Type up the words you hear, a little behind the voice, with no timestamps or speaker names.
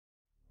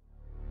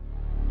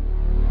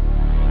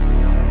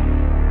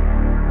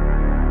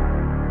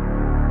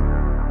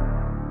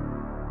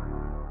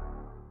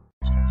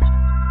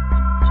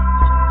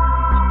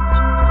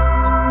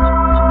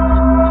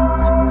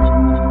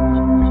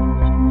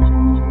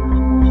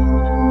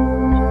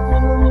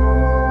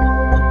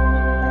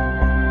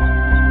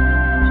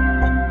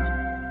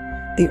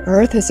The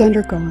Earth has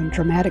undergone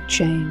dramatic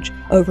change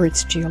over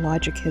its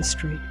geologic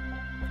history.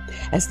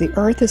 As the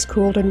Earth has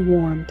cooled and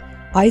warmed,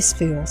 ice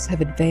fields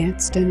have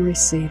advanced and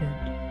receded.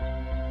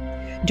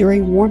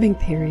 During warming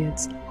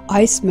periods,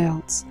 ice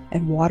melts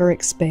and water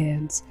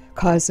expands,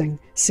 causing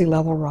sea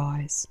level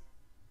rise.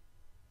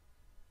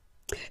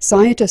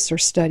 Scientists are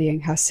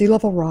studying how sea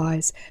level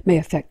rise may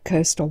affect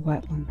coastal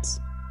wetlands.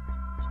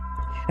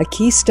 A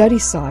key study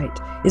site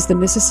is the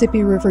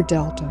Mississippi River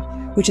Delta,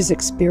 which is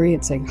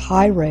experiencing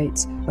high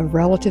rates of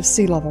relative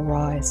sea level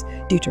rise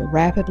due to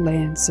rapid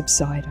land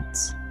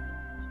subsidence.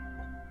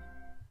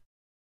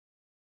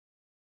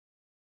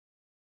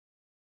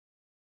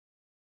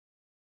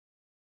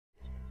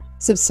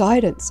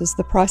 Subsidence is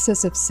the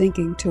process of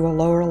sinking to a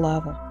lower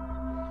level.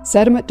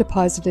 Sediment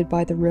deposited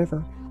by the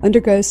river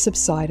undergoes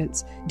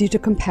subsidence due to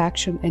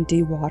compaction and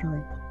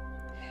dewatering.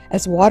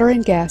 As water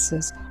and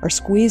gases are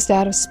squeezed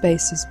out of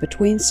spaces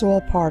between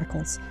soil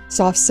particles,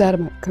 soft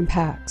sediment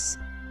compacts.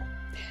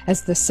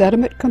 As the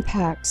sediment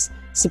compacts,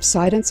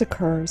 subsidence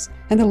occurs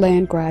and the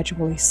land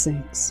gradually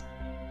sinks.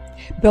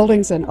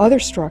 Buildings and other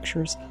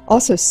structures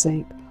also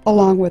sink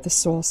along with the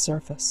soil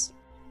surface.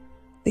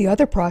 The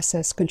other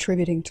process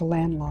contributing to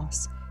land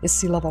loss is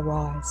sea level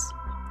rise.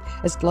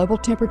 As global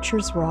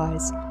temperatures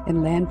rise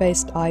and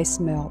land-based ice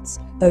melts,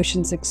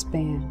 oceans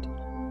expand.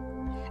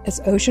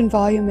 As ocean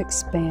volume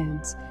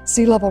expands,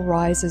 sea level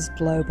rises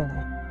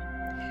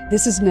globally.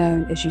 This is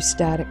known as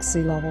eustatic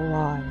sea level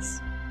rise.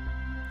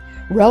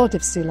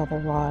 Relative sea level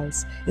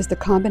rise is the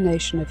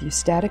combination of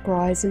eustatic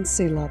rise in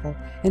sea level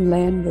and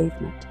land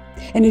movement,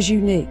 and is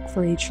unique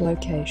for each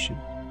location.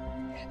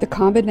 The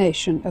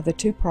combination of the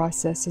two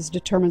processes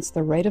determines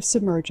the rate of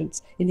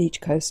submergence in each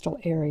coastal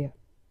area.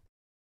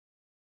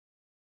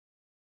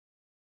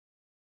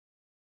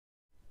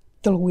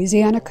 The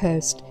Louisiana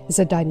coast is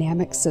a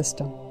dynamic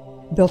system,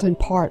 built in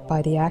part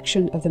by the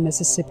action of the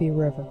Mississippi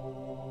River.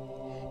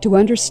 To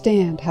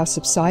understand how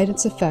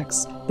subsidence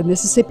affects the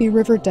Mississippi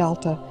River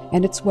Delta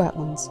and its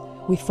wetlands,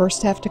 we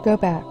first have to go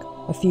back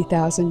a few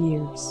thousand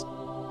years.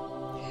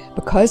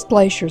 Because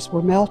glaciers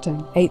were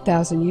melting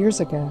 8,000 years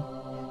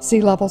ago,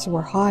 sea levels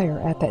were higher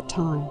at that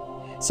time,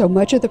 so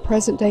much of the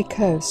present-day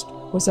coast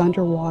was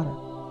underwater.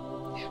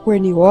 Where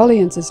New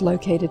Orleans is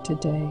located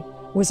today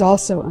was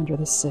also under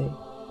the sea.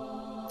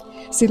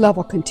 Sea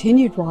level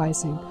continued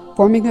rising,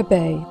 forming a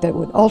bay that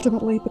would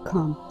ultimately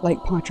become Lake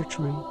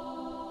Pontchartrain.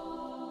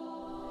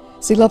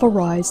 Sea level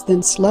rise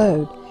then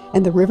slowed,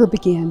 and the river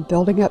began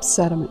building up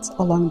sediments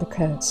along the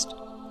coast.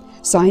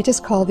 Scientists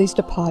call these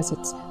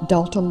deposits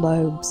delta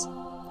lobes.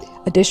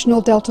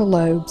 Additional delta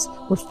lobes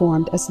were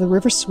formed as the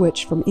river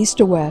switched from east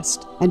to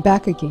west and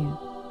back again.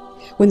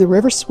 When the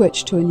river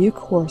switched to a new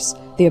course,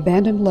 the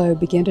abandoned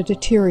lobe began to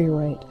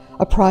deteriorate,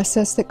 a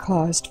process that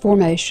caused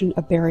formation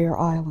of barrier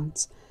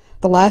islands.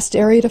 The last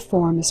area to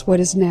form is what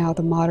is now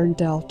the modern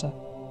delta.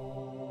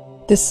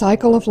 This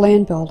cycle of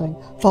land building,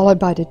 followed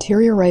by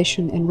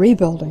deterioration and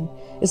rebuilding,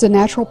 is a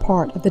natural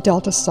part of the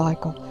delta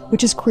cycle,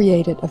 which has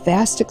created a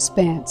vast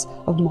expanse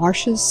of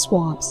marshes,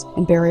 swamps,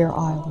 and barrier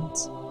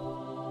islands.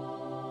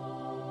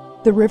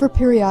 The river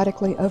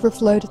periodically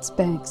overflowed its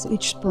banks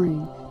each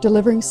spring,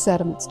 delivering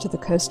sediments to the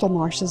coastal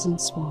marshes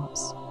and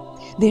swamps.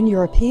 Then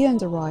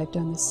Europeans arrived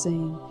on the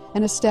scene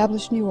and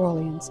established New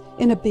Orleans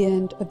in a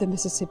bend of the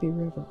Mississippi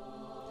River.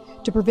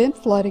 To prevent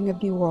flooding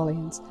of New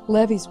Orleans,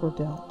 levees were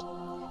built,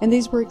 and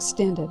these were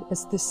extended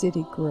as the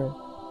city grew.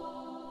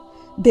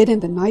 Then in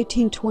the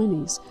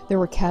 1920s, there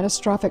were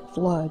catastrophic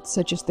floods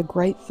such as the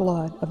Great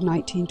Flood of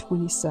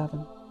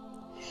 1927.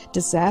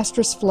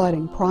 Disastrous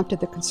flooding prompted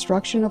the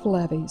construction of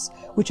levees,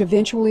 which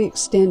eventually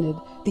extended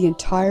the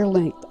entire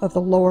length of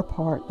the lower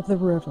part of the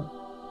river.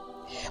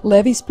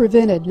 Levees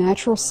prevented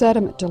natural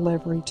sediment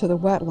delivery to the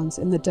wetlands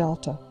in the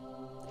delta.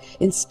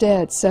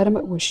 Instead,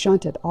 sediment was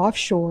shunted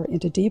offshore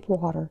into deep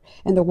water,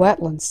 and the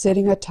wetlands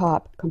sitting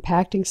atop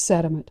compacting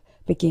sediment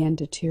began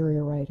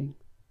deteriorating.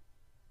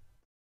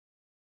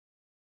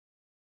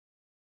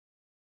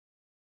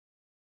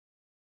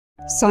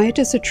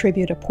 Scientists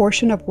attribute a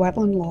portion of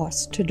wetland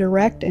loss to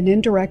direct and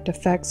indirect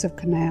effects of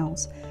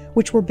canals,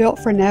 which were built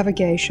for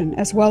navigation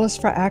as well as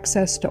for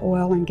access to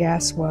oil and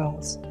gas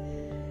wells.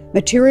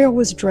 Material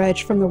was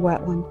dredged from the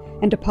wetland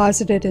and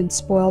deposited in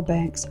spoil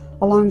banks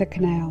along the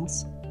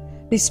canals.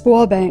 These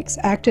spoil banks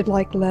acted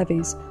like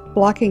levees,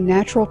 blocking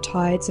natural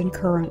tides and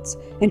currents,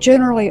 and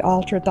generally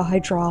altered the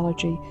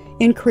hydrology,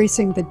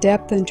 increasing the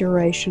depth and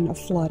duration of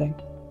flooding.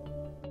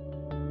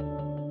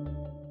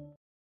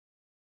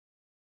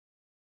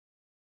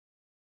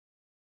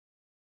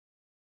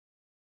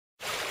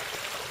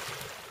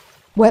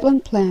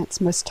 Wetland plants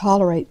must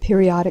tolerate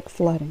periodic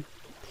flooding.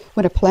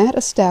 When a plant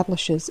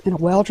establishes in a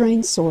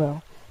well-drained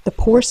soil, the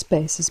pore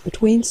spaces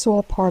between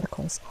soil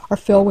particles are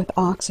filled with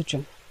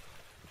oxygen.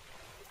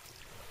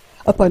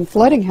 Upon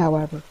flooding,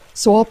 however,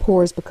 soil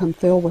pores become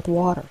filled with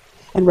water,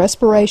 and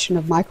respiration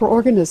of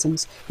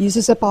microorganisms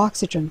uses up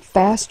oxygen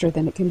faster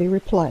than it can be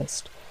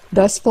replaced.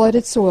 Thus,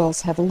 flooded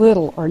soils have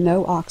little or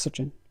no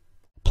oxygen.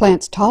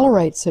 Plants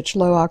tolerate such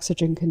low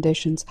oxygen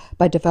conditions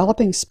by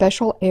developing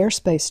special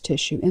airspace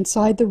tissue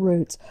inside the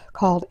roots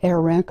called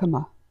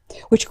aerenchyma,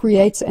 which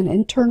creates an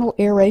internal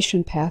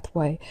aeration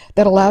pathway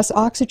that allows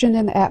oxygen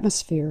in the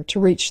atmosphere to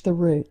reach the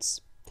roots.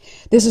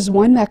 This is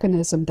one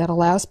mechanism that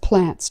allows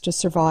plants to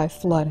survive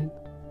flooding.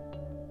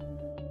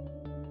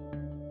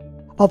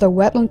 Although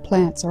wetland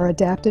plants are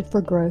adapted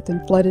for growth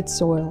in flooded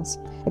soils,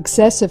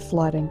 excessive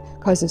flooding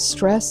causes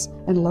stress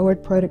and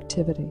lowered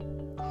productivity.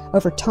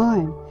 Over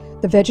time,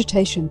 the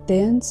vegetation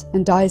thins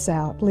and dies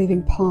out,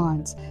 leaving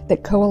ponds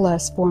that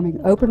coalesce, forming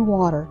open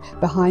water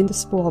behind the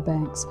spoil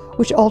banks,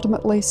 which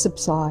ultimately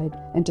subside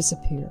and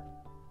disappear.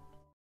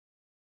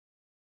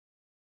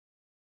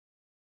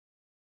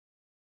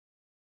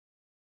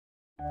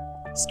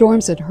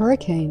 Storms and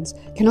hurricanes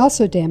can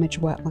also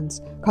damage wetlands,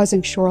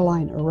 causing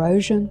shoreline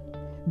erosion,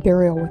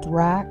 burial with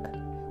wrack,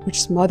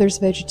 which smothers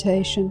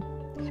vegetation,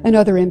 and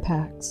other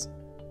impacts.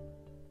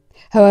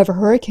 However,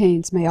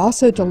 hurricanes may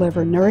also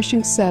deliver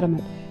nourishing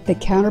sediment that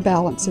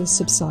counterbalances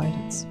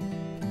subsidence.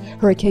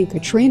 Hurricane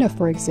Katrina,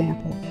 for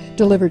example,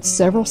 delivered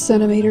several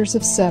centimeters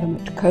of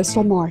sediment to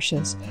coastal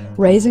marshes,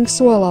 raising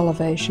soil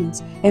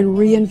elevations and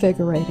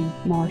reinvigorating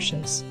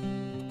marshes.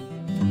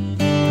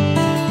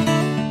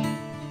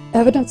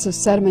 Evidence of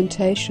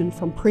sedimentation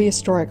from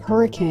prehistoric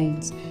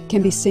hurricanes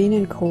can be seen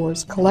in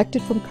cores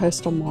collected from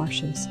coastal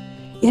marshes,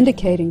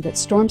 indicating that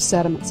storm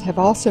sediments have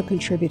also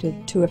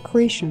contributed to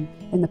accretion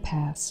in the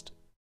past.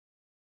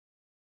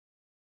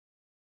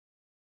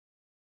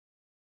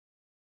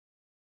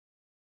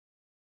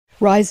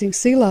 Rising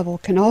sea level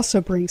can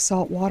also bring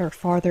salt water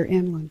farther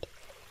inland.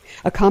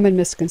 A common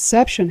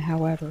misconception,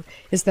 however,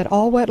 is that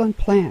all wetland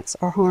plants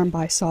are harmed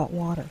by salt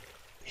water.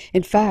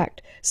 In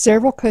fact,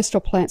 several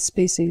coastal plant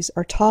species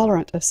are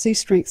tolerant of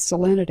sea-strength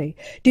salinity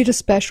due to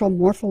special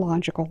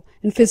morphological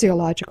and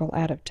physiological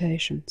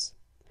adaptations.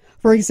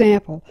 For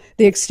example,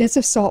 the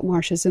extensive salt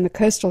marshes in the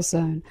coastal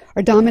zone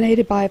are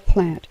dominated by a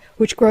plant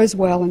which grows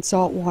well in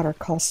salt water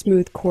called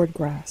smooth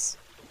cordgrass.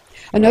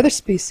 Another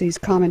species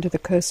common to the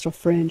coastal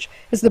fringe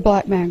is the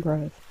black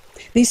mangrove.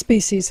 These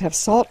species have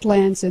salt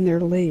glands in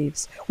their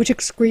leaves, which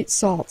excrete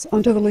salts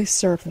onto the leaf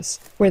surface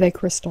where they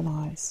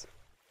crystallize.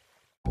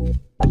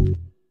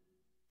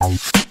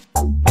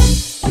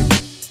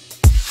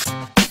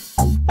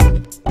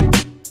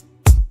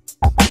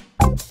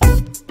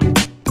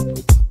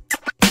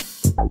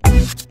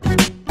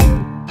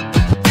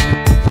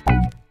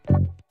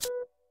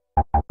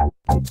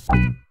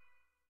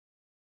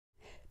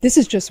 This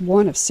is just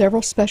one of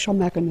several special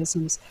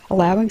mechanisms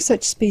allowing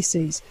such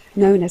species,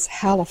 known as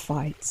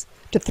halophytes,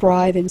 to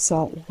thrive in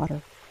salt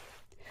water.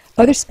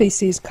 Other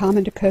species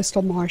common to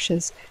coastal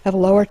marshes have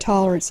lower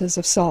tolerances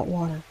of salt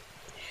water.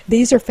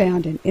 These are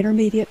found in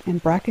intermediate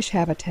and brackish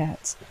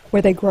habitats,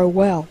 where they grow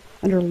well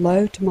under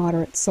low to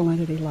moderate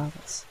salinity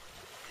levels.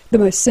 The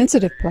most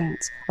sensitive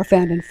plants are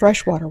found in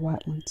freshwater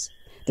wetlands.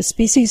 The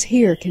species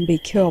here can be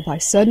killed by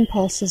sudden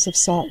pulses of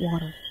salt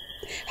water.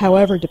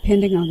 However,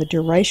 depending on the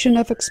duration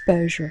of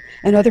exposure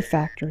and other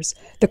factors,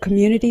 the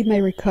community may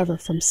recover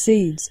from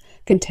seeds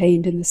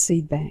contained in the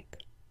seed bank.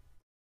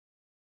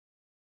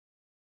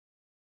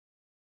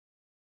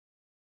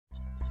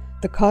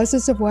 The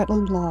causes of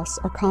wetland loss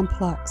are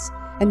complex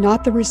and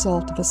not the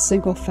result of a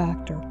single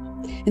factor.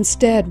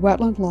 Instead,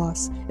 wetland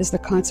loss is the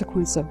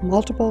consequence of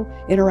multiple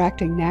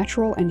interacting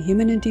natural and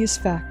human-induced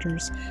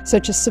factors,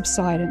 such as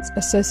subsidence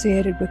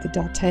associated with the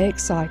deltaic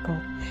cycle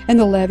and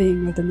the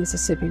leveeing of the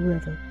Mississippi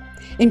River,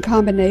 in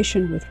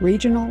combination with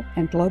regional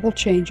and global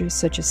changes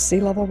such as sea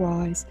level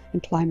rise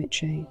and climate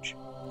change.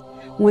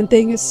 One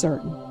thing is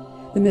certain: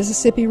 the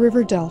Mississippi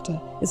River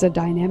Delta is a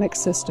dynamic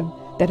system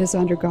that has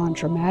undergone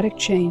dramatic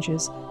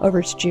changes over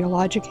its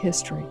geologic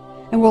history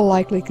and will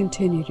likely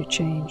continue to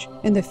change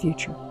in the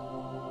future.